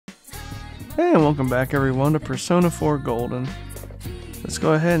Hey, and welcome back everyone to Persona 4 Golden. Let's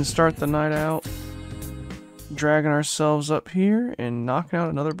go ahead and start the night out, dragging ourselves up here and knocking out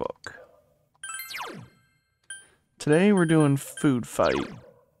another book. Today we're doing Food Fight.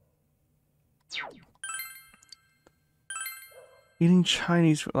 Eating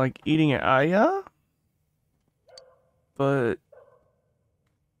Chinese, like eating at Aya? But...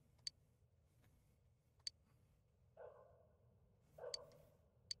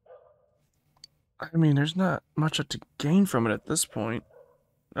 I mean, there's not much to gain from it at this point.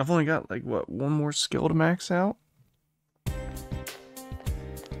 I've only got, like, what, one more skill to max out?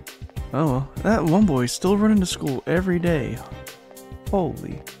 Oh well, that one boy's still running to school every day.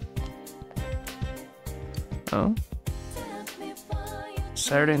 Holy. Oh?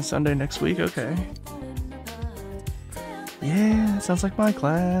 Saturday and Sunday next week? Okay. Yeah, sounds like my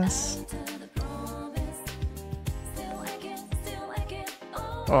class.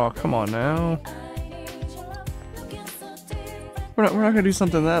 Oh, come on now. We're not gonna do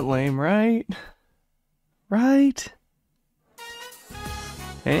something that lame, right? Right?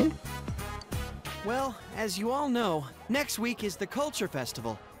 Eh? Well, as you all know, next week is the Culture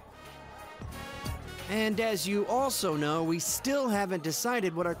Festival. And as you also know, we still haven't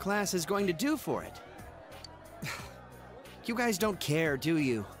decided what our class is going to do for it. You guys don't care, do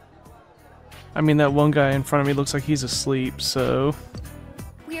you? I mean, that one guy in front of me looks like he's asleep, so...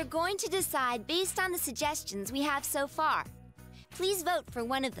 We are going to decide based on the suggestions we have so far. Please vote for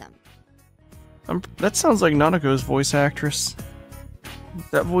one of them. That sounds like Nanako's voice actress.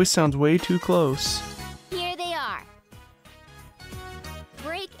 That voice sounds way too close. Here they are.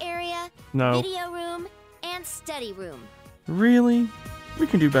 Break area, No. video room, and study room. Really? We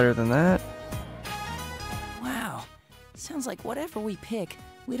can do better than that. Wow. Sounds like whatever we pick,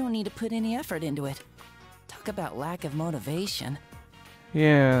 we don't need to put any effort into it. Talk about lack of motivation.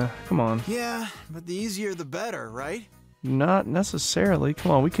 Yeah, come on. Yeah, but the easier the better, right? Not necessarily.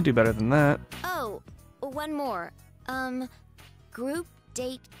 Come on, we can do better than that. Oh, one more. Group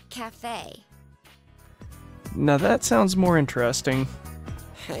date cafe. Now that sounds more interesting.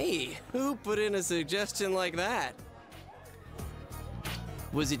 Hey, who put in a suggestion like that?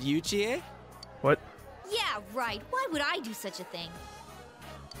 Was it you, Chie? What? Yeah, right. Why would I do such a thing?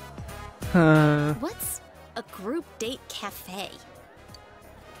 What's a group date cafe?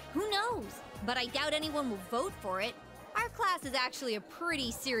 Who knows? But I doubt anyone will vote for it. Our class is actually a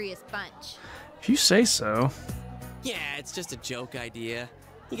pretty serious bunch. If you say so. Yeah, it's just a joke idea.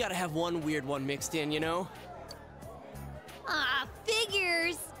 You gotta have one weird one mixed in, you know? Ah,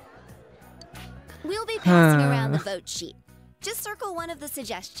 figures! We'll be passing around the vote sheet. Just circle one of the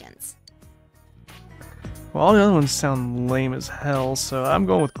suggestions. Well, all the other ones sound lame as hell, so I'm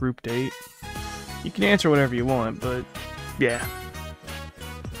going with group date. You can answer whatever you want, but yeah.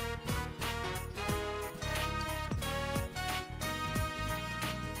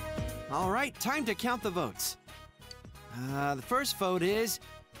 All right, time to count the votes. The first vote is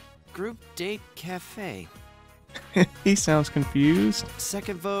Group Date Cafe. He sounds confused.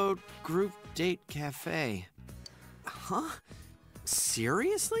 Second vote, Group Date Cafe. Huh?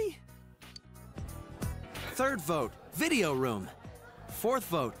 Seriously? Third vote, Video Room. Fourth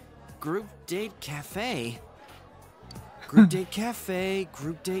vote, Group Date Cafe. Group Date Cafe,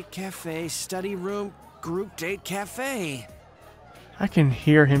 Group Date Cafe, Study Room, Group Date Cafe. I can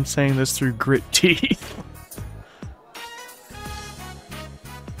hear him saying this through grit teeth.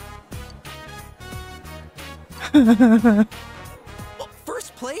 Well,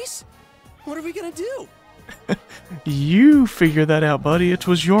 first place? What are we gonna do? You figure that out, buddy. It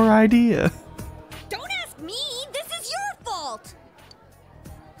was your idea. Don't ask me! This is your fault!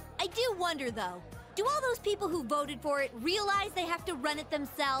 I do wonder, though. Do all those people who voted for it realize they have to run it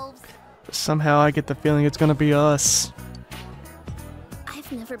themselves? Somehow I get the feeling it's gonna be us. I've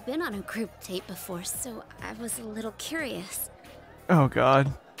never been on a group date before, so I was a little curious. Oh god.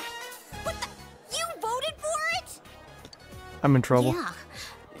 What the? You voted for it? I'm in trouble. Yeah,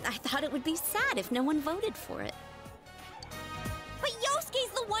 I thought it would be sad if no one voted for it. But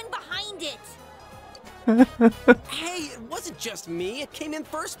Yosuke's the one behind it! Hey, it wasn't just me. It came in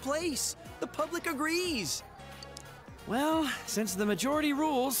first place. The public agrees. Well, since the majority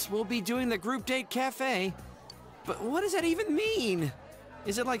rules, we'll be doing the Group Date Cafe. But what does that even mean?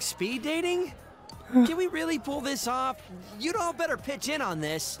 Is it like speed dating? Can we really pull this off? You'd all better pitch in on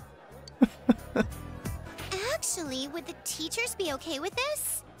this. Actually, would the teachers be okay with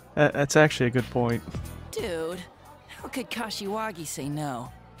this? That's actually a good point. Dude, how could Kashiwagi say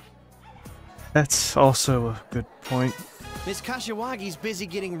no? That's also a good point. Miss Kashiwagi's busy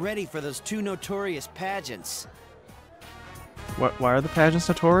getting ready for those two notorious pageants. Why are the pageants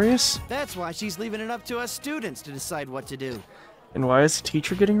notorious? That's why she's leaving it up to us students to decide what to do. And why is the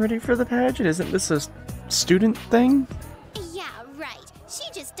teacher getting ready for the pageant? Isn't this a student thing? Yeah, right. She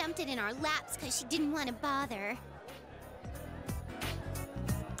just dumped it in our laps because she didn't want to bother.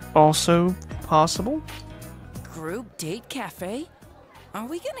 Also possible. Group date cafe? Are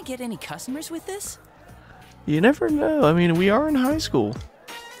we gonna get any customers with this? You never know. I mean, we are in high school.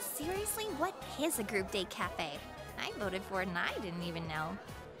 Seriously, what is a group date cafe? I voted for it and I didn't even know.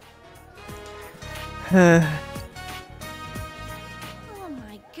 Oh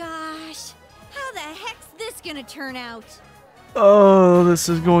my gosh. How the heck's this gonna turn out? Oh, this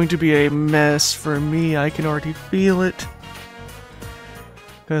is going to be a mess for me. I can already feel it.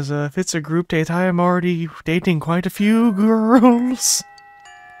 Because if it's a group date, I am already dating quite a few girls.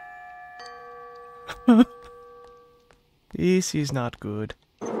 This is not good.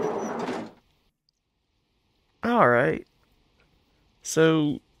 Alright.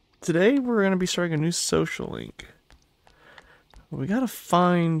 So, today we're going to be starting a new social link. We gotta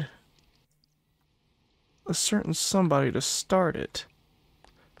find a certain somebody to start it.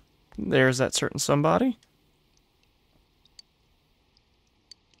 There's that certain somebody.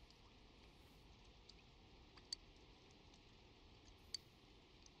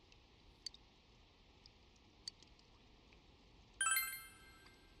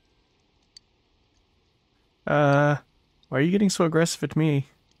 Why are you getting so aggressive at me?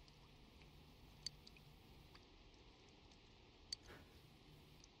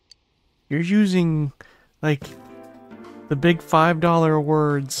 You're using, like, the big $5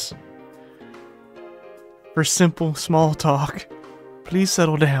 words for simple small talk. Please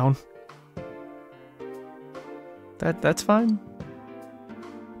settle down. That's fine.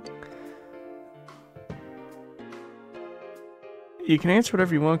 You can answer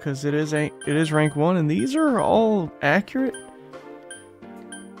whatever you want because it is rank 1 and these are all accurate.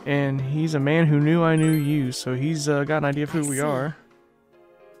 And he's a man who knew I knew you, so he's got an idea of who we are.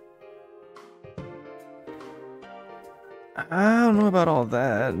 I don't know about all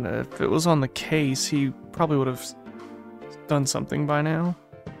that. If it was on the case, he probably would have done something by now.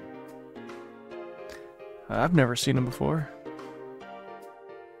 I've never seen him before.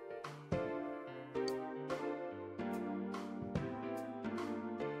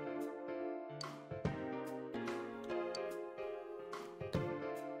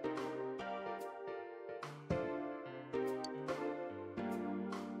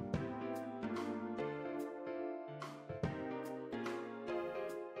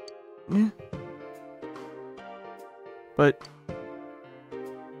 Yeah. But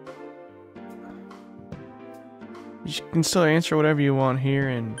you can still answer whatever you want here,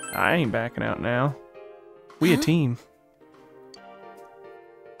 and I ain't backing out now. We a team.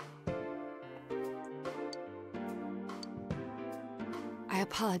 I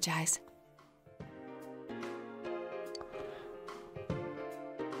apologize. I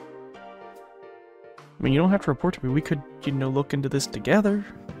mean, you don't have to report to me. We could, you know, look into this together.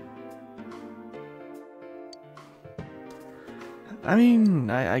 I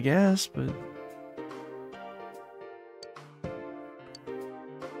mean, I guess, but...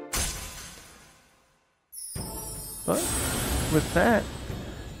 But, with that,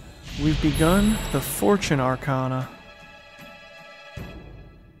 we've begun the Fortune Arcana.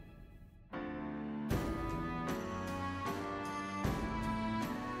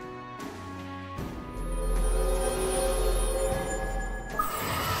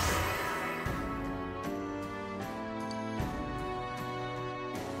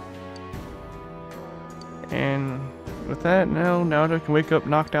 And with that, now I can wake up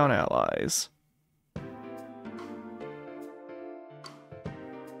knockdown allies.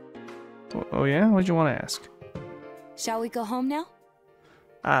 Oh yeah? What'd you want to ask? Shall we go home now?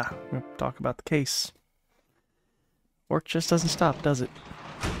 Ah, we'll talk about the case. Work just doesn't stop, does it?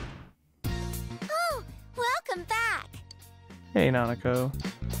 Oh, welcome back. Hey, Nanako.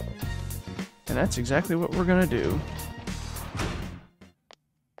 And that's exactly what we're gonna do.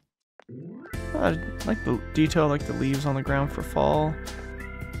 I like the detail, like the leaves on the ground for fall.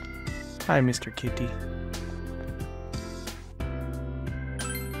 Hi, Mr. Kitty.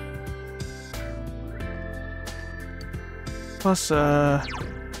 Plus,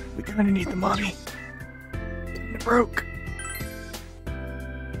 we kinda need the money. It broke.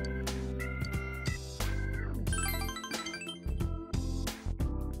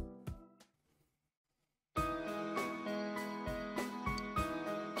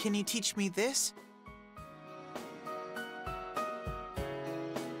 Can you teach me this?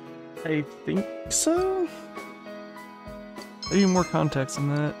 I think so? I need more context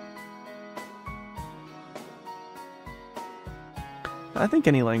than that. I think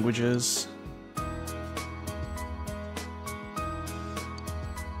any language is.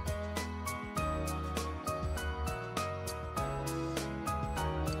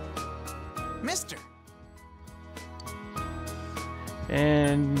 Mister.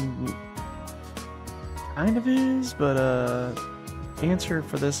 And kind of is, but answer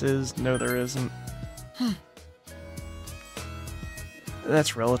for this is no, there isn't.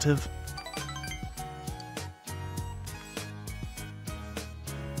 That's relative.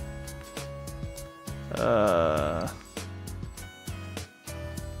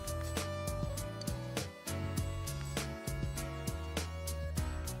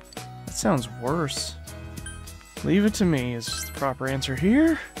 That sounds worse. Leave it to me is the proper answer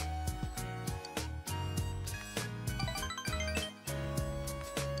here.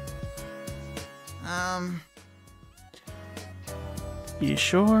 You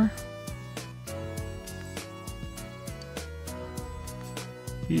sure?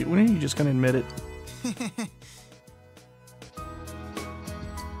 When are you just gonna admit it?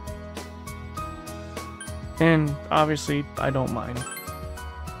 And obviously, I don't mind.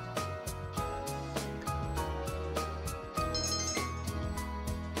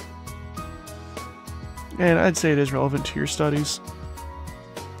 And I'd say it is relevant to your studies.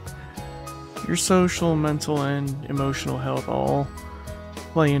 Your social, mental, and emotional health all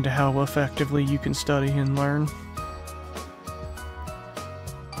play into how effectively you can study and learn.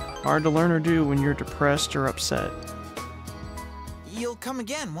 Hard to learn or do when you're depressed or upset. You'll come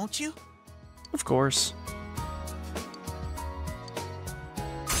again, won't you? Of course.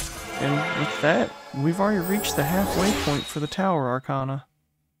 And with that, we've already reached the halfway point for the Tower Arcana.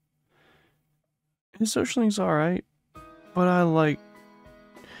 His socialing's alright, but I like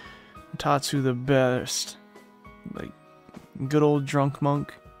Tatsu the best. Like, good old drunk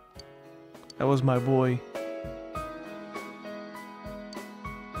monk. That was my boy.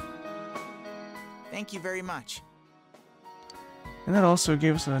 Thank you very much. And that also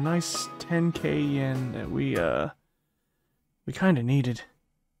gave us a nice 10k yen that we kinda needed.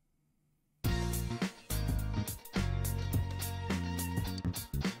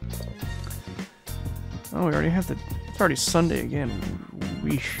 Oh, we already have the... It's already Sunday again.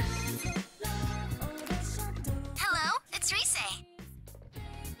 Weesh. Hello, it's Rise.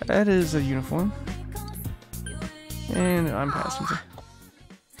 That is a uniform. And I'm passenger.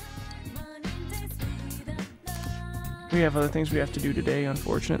 We have other things we have to do today,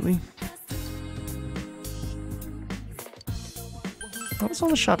 unfortunately. What's on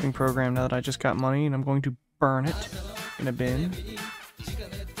the shopping program now that I just got money and I'm going to burn it in a bin?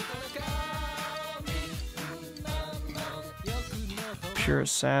 Pure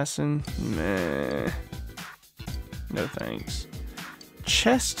Assassin? Meh. No thanks.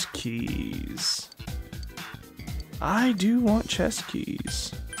 Chest keys. I do want chest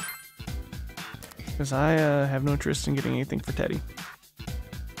keys. Because I have no interest in getting anything for Teddy.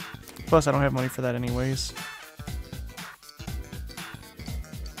 Plus, I don't have money for that anyways.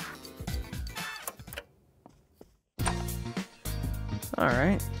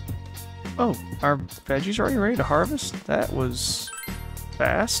 Alright. Oh, our veggies are already ready to harvest? That was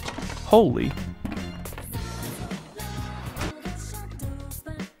fast. Holy.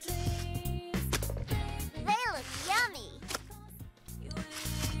 They look yummy.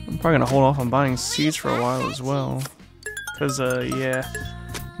 I'm probably gonna hold off on buying seeds for a while as well. Cause, yeah.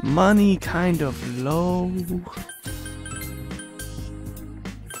 Money kind of low.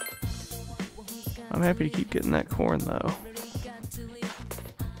 I'm happy to keep getting that corn though.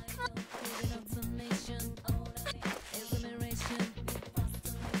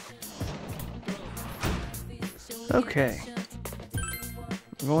 Okay.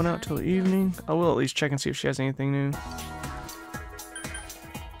 I'm going out till the evening. I will at least check and see if she has anything new.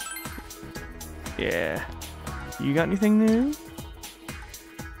 Yeah. You got anything new?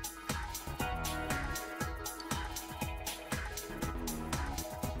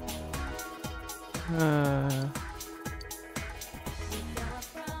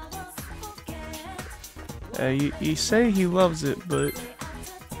 You say he loves it, but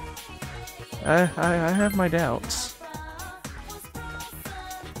I have my doubts.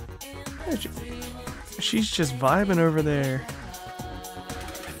 She's just vibing over there.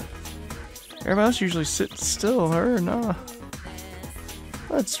 Everybody else usually sits still. Her, nah.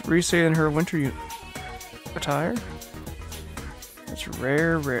 That's Rise in her winter attire. That's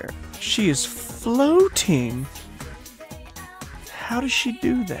rare. She is floating. How does she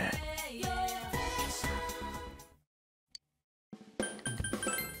do that?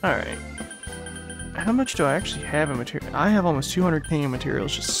 Alright. How much do I actually have in material? I have almost 200k in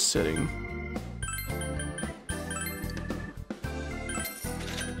materials just sitting.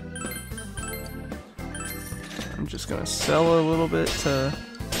 I'm just gonna sell a little bit to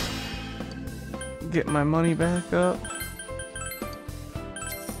get my money back up.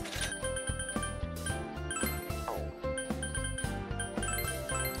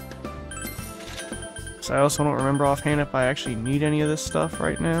 So I also don't remember offhand if I actually need any of this stuff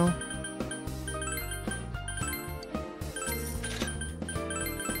right now.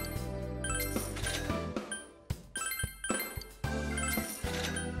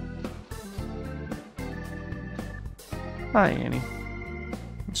 Hi, Annie.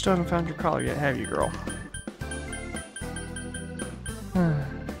 You still haven't found your collar yet, have you, girl?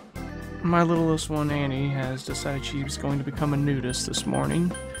 My littlest one, Annie, has decided she's going to become a nudist this morning.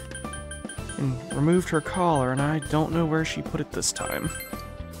 And removed her collar, and I don't know where she put it this time.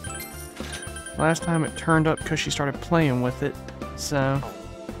 Last time it turned up because she started playing with it, so...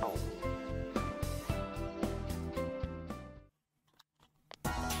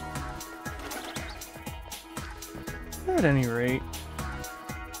 At any rate,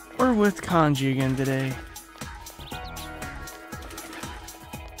 we're with Kanji again today.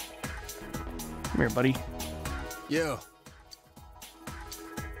 Come here, buddy. Yo.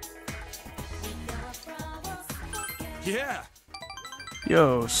 Yeah.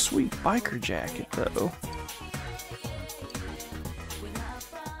 Yo, sweet biker jacket, though.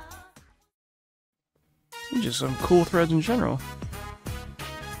 Just some cool threads in general.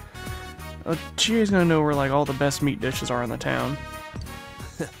 Chie's gonna know where, like, all the best meat dishes are in the town.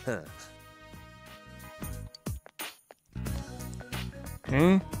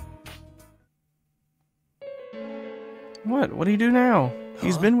 Hmm? What do you do now?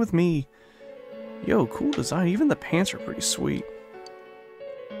 He's been with me. Yo, cool design. Even the pants are pretty sweet.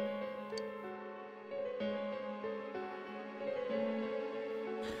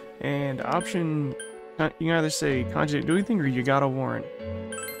 And option, you can either say Kanji didn't do anything or you got a warrant.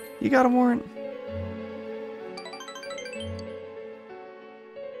 You got a warrant?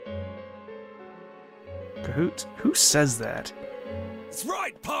 Cahoots? Who says that? That's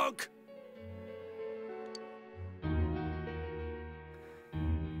right, punk!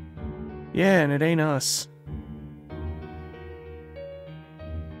 Yeah, and it ain't us.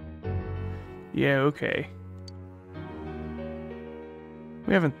 Yeah, okay.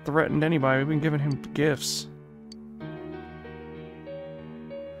 We haven't threatened anybody, we've been giving him gifts.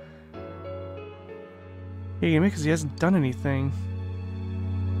 Yeah, because he hasn't done anything.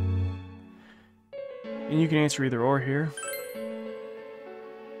 And you can answer either or here.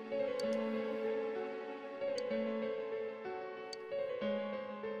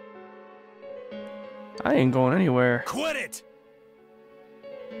 I ain't going anywhere. Quit it!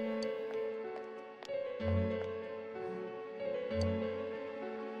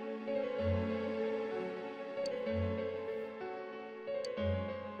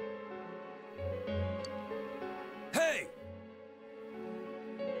 Hey!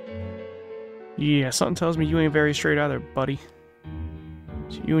 Yeah, something tells me you ain't very straight either, buddy.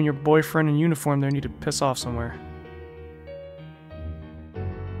 So you and your boyfriend in uniform there need to piss off somewhere.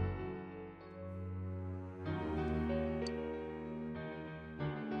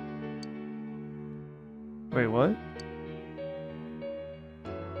 Wait, what?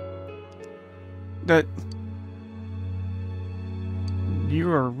 That...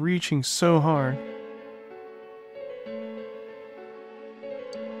 You are reaching so hard.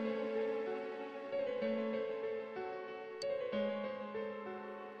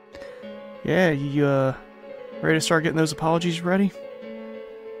 Yeah, you, ready to start getting those apologies ready?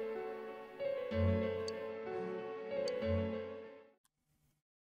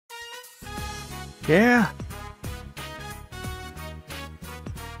 Yeah!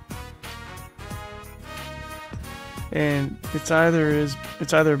 And it's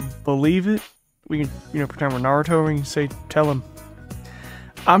either believe it, we can, pretend we're Naruto, or we can say, tell him,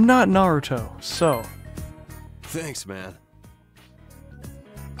 I'm not Naruto, so. Thanks, man.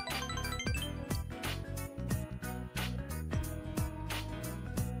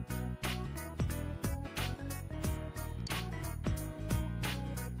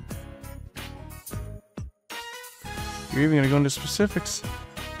 You're even gonna go into specifics.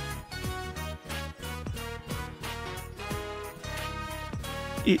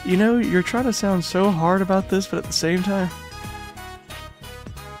 You know, you're trying to sound so hard about this, but at the same time...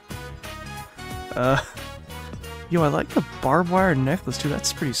 Yo, I like the barbed wire necklace, too.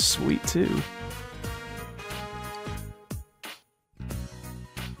 That's pretty sweet, too.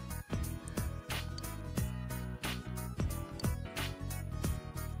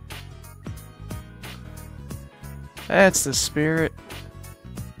 That's the spirit.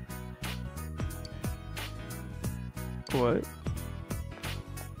 What?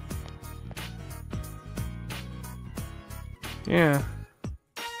 Yeah.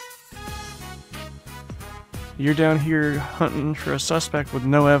 You're down here hunting for a suspect with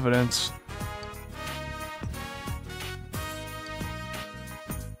no evidence.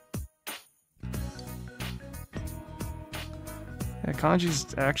 Yeah,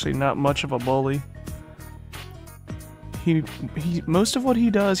 Kanji's actually not much of a bully. He most of what he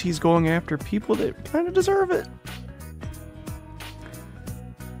does, he's going after people that kind of deserve it.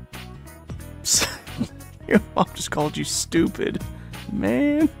 Your mom just called you stupid,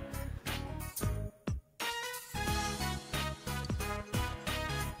 man.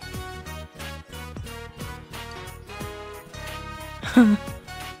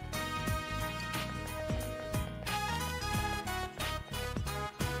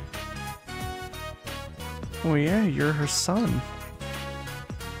 Oh yeah, you're her son.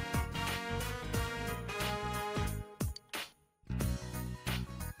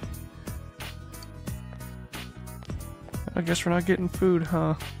 I guess we're not getting food,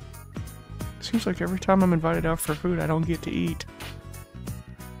 huh? Seems like every time I'm invited out for food, I don't get to eat.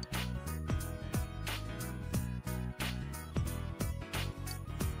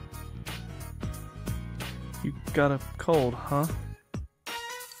 You got a cold, huh?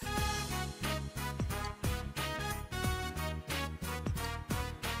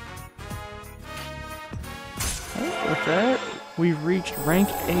 Well, with that, we've reached rank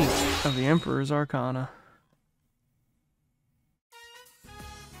 8 of the Emperor's Arcana.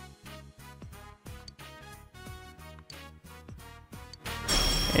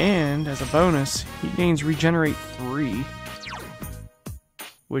 And, as a bonus, he gains Regenerate 3.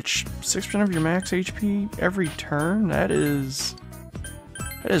 Which, 6% of your max HP every turn? That is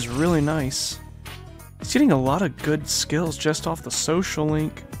really nice. He's getting a lot of good skills just off the social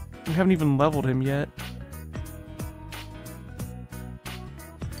link. We haven't even leveled him yet.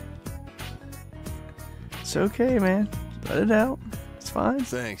 It's okay, man. Let it out. It's fine.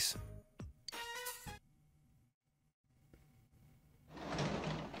 Thanks.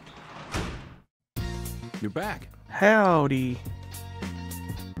 You're back. Howdy.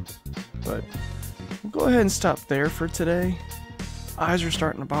 But we'll go ahead and stop there for today. Eyes are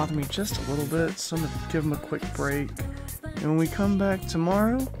starting to bother me just a little bit, so I'm gonna give them a quick break. And when we come back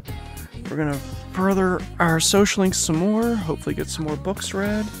tomorrow, we're gonna further our social links some more, hopefully get some more books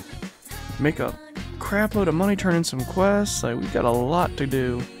read, make a crap load of money, turn in some quests. Like, we've got a lot to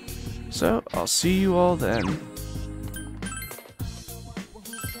do. So I'll see you all then.